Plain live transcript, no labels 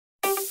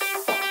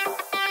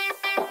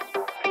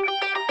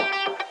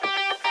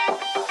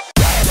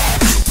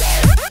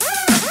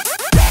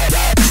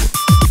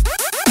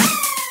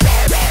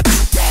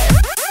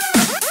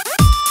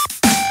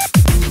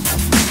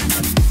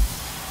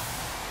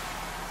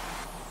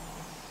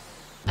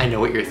know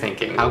what you're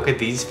thinking. How could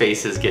these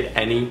faces get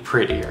any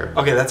prettier?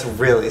 Okay, that's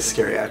really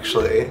scary,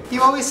 actually.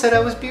 You always said I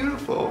was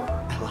beautiful.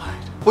 I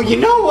lied. Well, you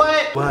know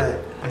what? What?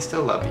 I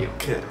still love you.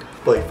 Good.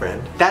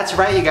 Boyfriend. That's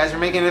right, you guys, we're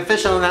making an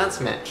official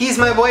announcement. He's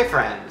my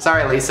boyfriend.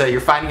 Sorry, Lisa, you're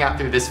finding out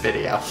through this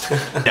video.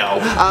 No.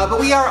 But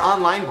we are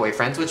online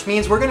boyfriends, which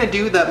means we're gonna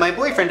do the my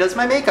boyfriend does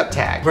my makeup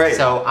tag. Right.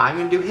 So I'm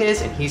gonna do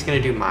his and he's gonna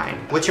do mine.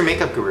 What's your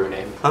makeup guru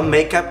name? My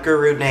makeup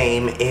guru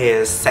name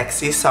is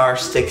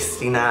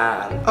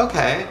SexyStar69.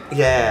 Okay.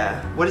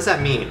 Yeah. What does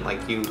that mean?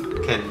 Like you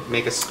can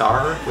make a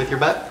star with your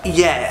butt?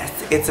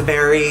 Yes, it's a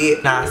very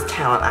nice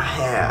talent I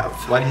have.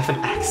 Why do you have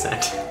an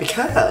accent?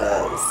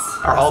 Because.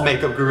 Are all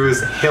makeup gurus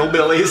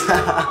hillbillies?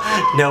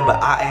 No,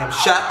 but I am.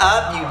 Shut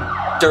up, you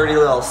dirty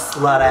little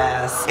slut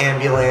ass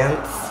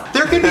ambulance.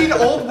 There could be an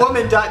old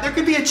woman dying. There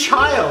could be a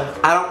child.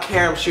 I don't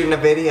care, I'm shooting a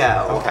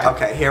video. Okay.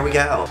 Okay, here we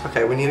go.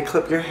 Okay, we need to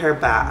clip your hair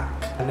back.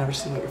 I've never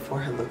seen what your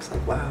forehead looks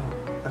like, wow.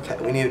 Okay,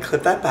 we need to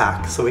clip that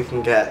back so we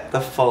can get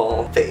the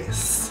full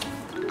face.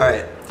 All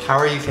right. How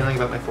are you feeling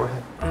about my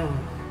forehead?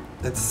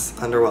 It's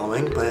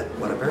underwhelming, but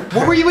whatever.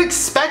 What were you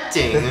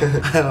expecting?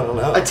 I don't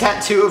know. A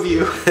tattoo of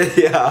you?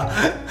 Yeah.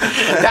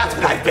 That's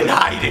what I've been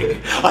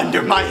hiding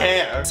under my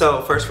hair.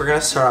 So first we're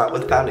gonna start out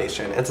with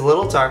foundation. It's a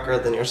little darker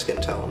than your skin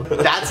tone.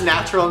 That's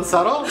natural and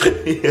subtle?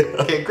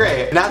 Yeah. Okay,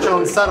 great. Natural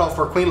and subtle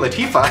for Queen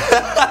Latifah.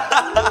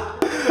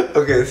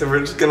 Okay, so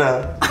we're just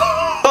gonna...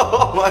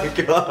 Oh my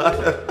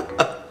god.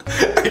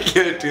 I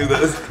can't do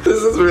this.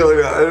 This is really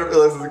bad. I didn't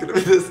realize it was gonna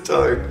be this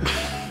dark.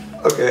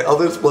 Okay, I'll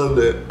just blend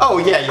it. Oh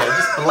yeah,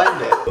 just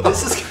blend it.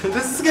 This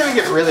is gonna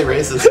get really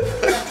racist.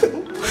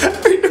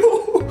 I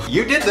know.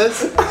 You did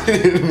this. I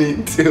didn't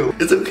mean to.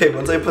 It's okay,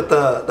 once I put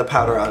the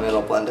powder on,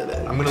 it'll blend it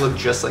in. I'm gonna look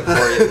just like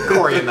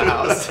Corey in the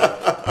house.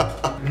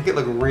 Make it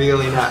look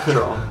really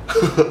natural.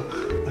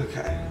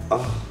 Okay.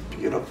 Oh,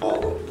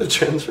 beautiful. The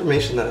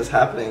transformation that is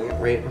happening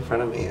right in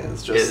front of me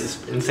is just...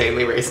 Is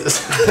insanely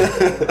racist.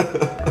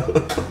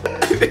 I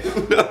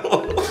didn't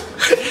know.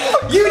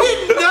 You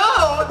didn't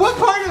know! What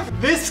part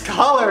of this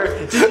color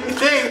did you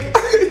think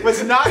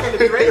was not gonna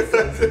be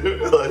racist?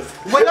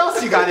 What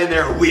else you got in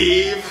there?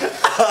 Weave?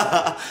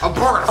 A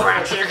burger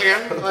fried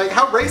chicken? Like,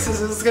 how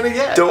racist is this gonna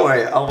get? Don't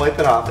worry, I'll wipe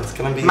it off. It's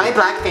gonna be... My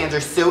black fans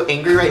are so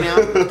angry right now.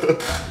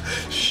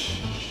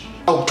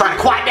 Oh, trying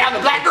to quiet down the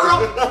black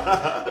girl?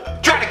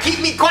 Trying to keep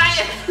me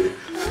quiet?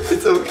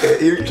 It's okay.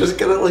 You're just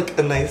gonna like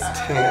a nice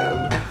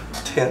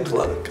tanned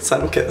look.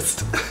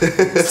 Sun-kissed.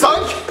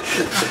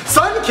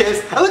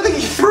 Sun-kissed? I look like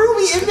you threw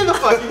me into the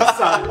fucking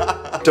sun.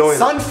 Don't worry.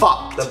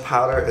 Sun-fucked. The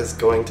powder is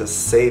going to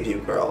save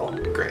you, girl.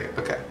 Great,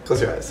 okay. Close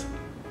your eyes.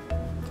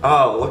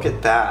 Oh, look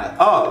at that.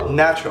 Oh,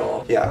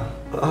 natural. Yeah.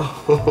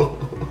 Oh.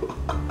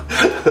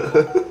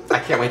 I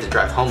can't wait to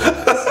drive home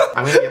with this.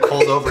 I'm gonna get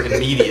pulled over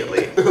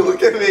immediately.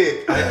 Look at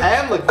me. I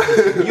am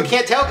looking. You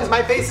can't tell because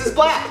my face is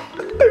black.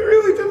 I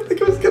really didn't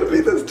think it was gonna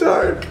be this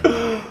dark.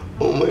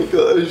 Oh my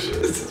gosh,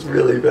 this is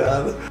really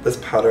bad. This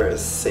powder is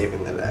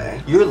saving the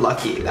day. You're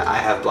lucky that I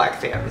have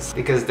black fans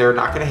because they're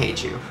not gonna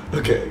hate you.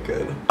 Okay,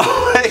 good.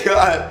 Oh my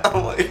god,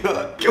 oh my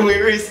god. Can we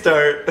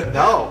restart?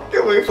 No.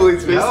 Can we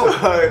please restart?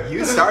 No,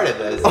 you started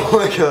this. Oh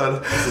my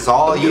god. This is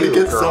all I'm you, gonna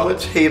get girl. so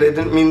much hate, I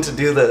didn't mean to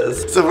do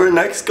this. So we're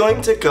next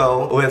going to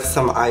go with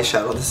some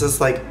eyeshadow. This is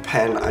like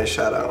pen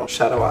eyeshadow.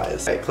 Shadow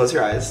eyes. Alright, close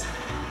your eyes.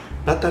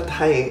 Not that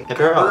tight. It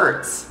Girl.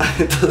 hurts.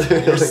 It doesn't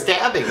really... You're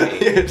stabbing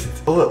me.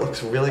 Oh, it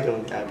looks really good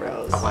on the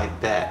eyebrows. Oh, I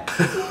bet.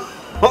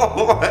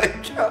 Oh my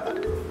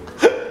god.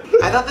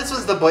 I thought this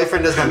was the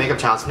boyfriend does my makeup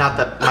challenge, not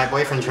that my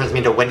boyfriend turns me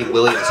into Wendy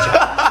Williams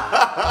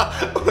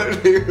challenge.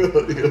 Wendy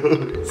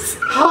Williams.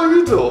 How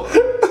you doing?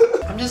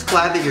 I'm just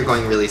glad that you're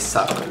going really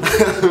subtle.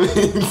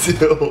 Me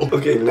too.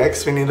 Okay,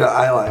 next we need to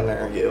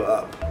eyeliner you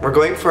up. We're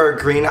going for a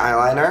green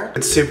eyeliner.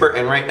 It's super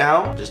in right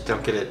now. Just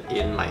don't get it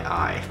in my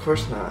eye. Of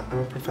course not. I'm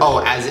a professional.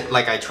 Oh, as it,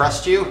 like I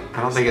trust you?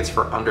 I don't think it's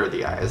for under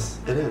the eyes.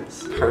 It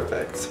is.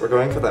 Perfect. We're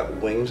going for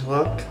that winged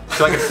look.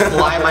 So I can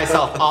fly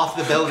myself off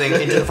the building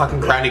into the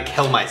fucking ground and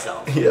kill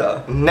myself.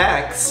 Yeah.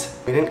 Next,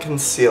 we didn't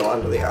conceal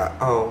under the eye.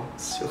 Oh,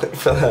 it's too late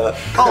for that.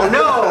 Oh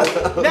no!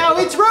 Now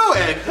it's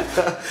ruined!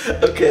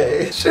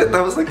 Okay. Shit,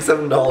 that was like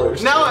 $7.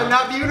 No, I'm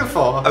not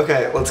beautiful.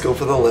 Okay, let's go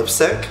for the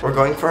lipstick. We're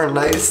going for a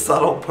nice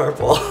subtle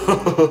purple.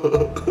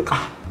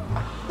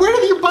 Where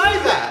did you buy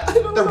that?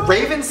 The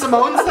Raven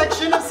Simone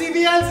section of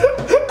CVS? I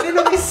didn't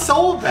know they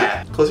sold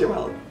that. Close your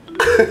mouth.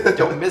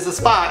 Don't miss a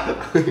spot.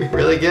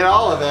 Really get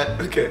all of it.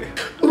 Okay.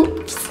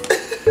 Oops.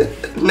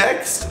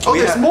 Next. Oh,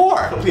 there's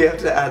more. We have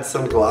to add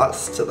some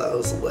gloss to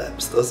those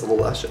lips. Those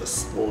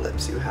luscious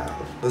lips you have.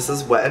 This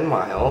is Wet n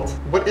Wild.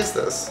 What is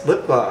this?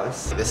 Lip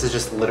gloss. This is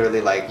just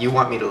literally like, you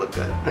want me to look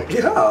good.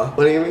 Yeah.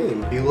 What do you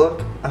mean? You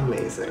look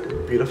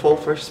amazing. Beautiful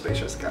for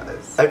spacious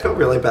guys. I feel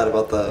really bad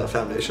about the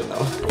foundation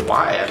though.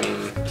 Why? I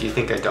mean, do you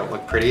think I don't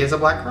look pretty as a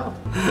black girl?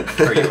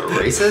 Are you a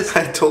racist?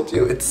 I told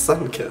you it's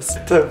sun-kissed.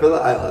 Time for the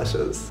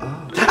eyelashes.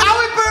 Oh. Ow,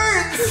 it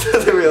burns!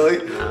 Does it really?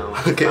 No.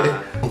 Okay.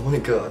 Oh my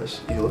gosh,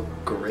 you look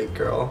great,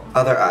 girl.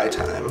 Other eye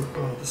time.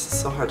 Oh, this is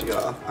so hard to get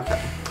off.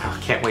 Okay. Oh,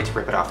 I can't wait to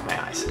rip it off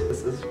my eyes.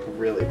 This is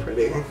really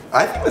pretty.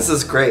 I think this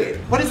is great.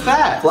 What is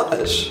that?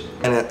 Blush.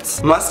 And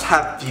it's must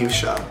have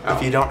fuchsia. Oh.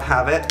 If you don't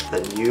have it,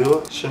 then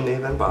you shouldn't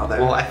even bother.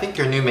 Well, I think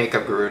your new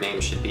makeup guru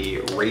name should be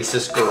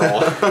Racist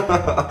Girl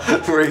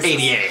Racist.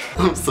 88.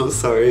 I'm so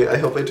sorry. I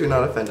hope I do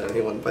not offend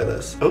anyone by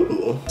this.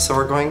 Ooh. So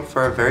we're going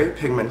for a very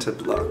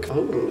pigmented look.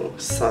 Ooh,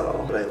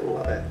 subtle, but I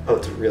love it. Oh,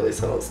 it's really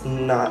subtle. It's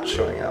not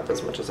showing up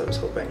as much as I was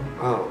hoping.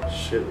 Oh,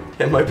 shoot.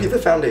 It might be the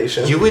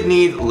foundation. You would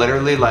need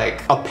literally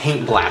like a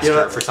paint blaster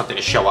Yeah. for something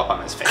to show up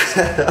on his face.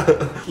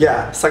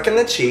 Yeah, suck in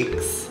the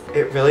cheeks.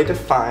 It really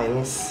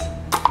defines.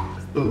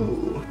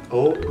 Ooh.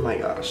 Oh my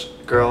gosh.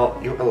 Girl,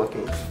 you are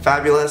looking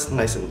fabulous,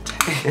 nice and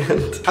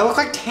tanned. I look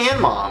like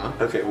Tan Mom.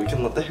 Okay, we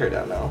can let the hair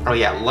down now. Oh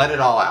yeah, let it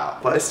all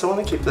out. But I still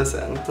want to keep this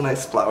in. It's a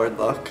nice flowered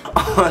look.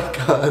 Oh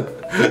my god.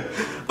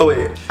 Oh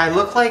wait. I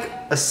look like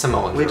a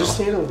Samoan We girl. just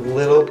need a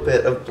little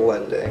bit of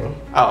blending.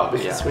 Oh,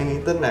 Because yeah. we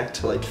need the neck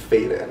to like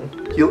fade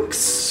in. You look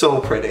so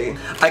pretty.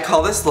 I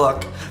call this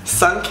look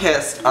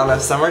sun-kissed on a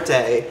summer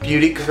day,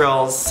 beauty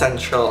girls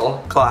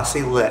central,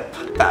 glossy lip,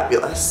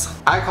 fabulous.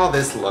 I call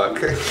this look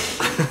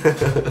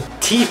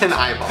teeth and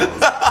eyeballs.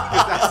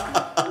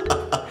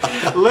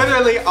 That's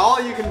literally all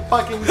you can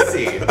fucking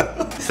see.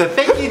 So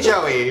thank you,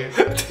 Joey.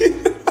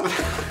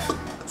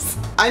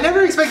 I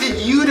never expected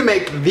you to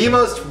make the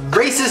most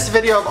racist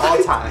video of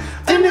all time.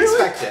 Didn't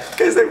expect it.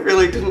 Guys, I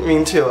really didn't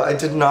mean to. I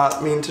did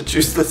not mean to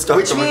choose this dark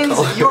Which means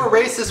color. you're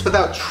racist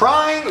without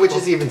trying, which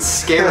is even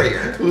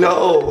scarier.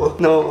 No,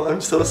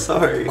 I'm so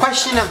sorry.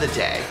 Question of the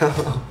day.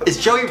 Is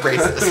Joey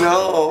racist?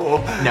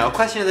 No. No,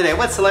 question of the day.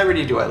 What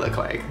celebrity do I look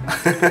like?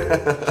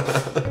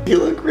 You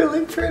look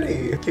really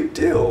pretty. You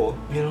do.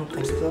 You don't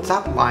think so?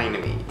 Stop lying to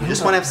me. You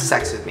just want to have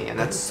sex with me, and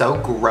that's so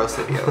gross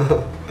of you.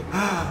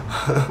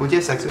 Would you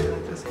have sex with me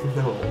like this?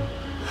 No.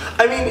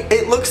 I mean,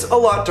 it looks a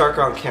lot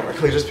darker on camera.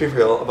 Can we just be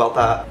real about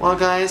that? Well,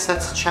 guys,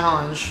 that's a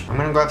challenge. I'm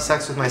gonna go have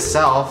sex with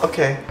myself.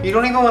 Okay. You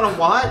don't even want to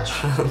watch?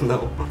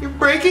 No. You're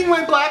breaking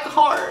my black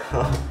heart.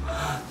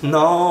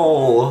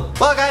 No.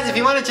 Well, guys, if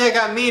you want to check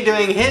out me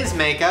doing his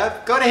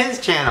makeup, go to his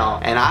channel.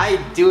 And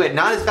I do it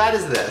not as bad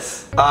as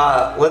this.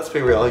 Let's be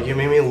real. You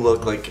made me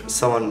look like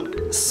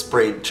someone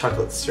sprayed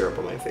chocolate syrup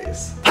on my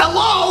face.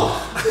 Hello!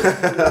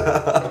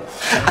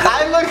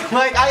 I look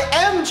like I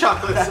am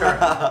chocolate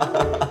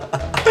syrup.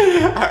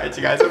 Alright,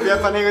 you guys, hope you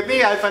have fun hanging with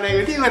me. I have fun hanging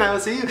with you, and I will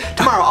see you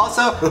tomorrow.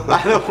 Also,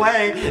 by the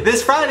way,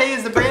 this Friday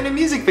is the brand new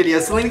music video,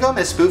 Selena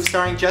Gomez spoof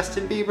starring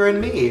Justin Bieber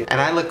and me. And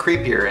I look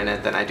creepier in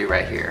it than I do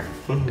right here,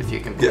 if you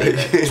can Yeah,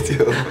 believe it. you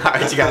do.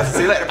 Alright, you guys,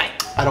 see you later. Bye.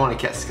 I don't want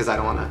to kiss, because I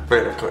don't want to.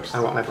 Right, of course.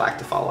 I want my black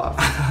to fall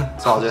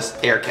off. So I'll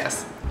just air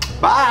kiss.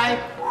 Bye!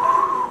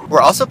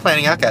 We're also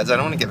planning out, guys, I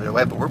don't want to give it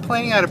away, but we're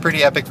planning out a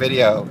pretty epic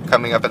video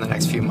coming up in the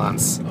next few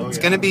months. It's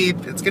gonna be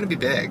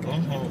big.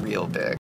 Real big.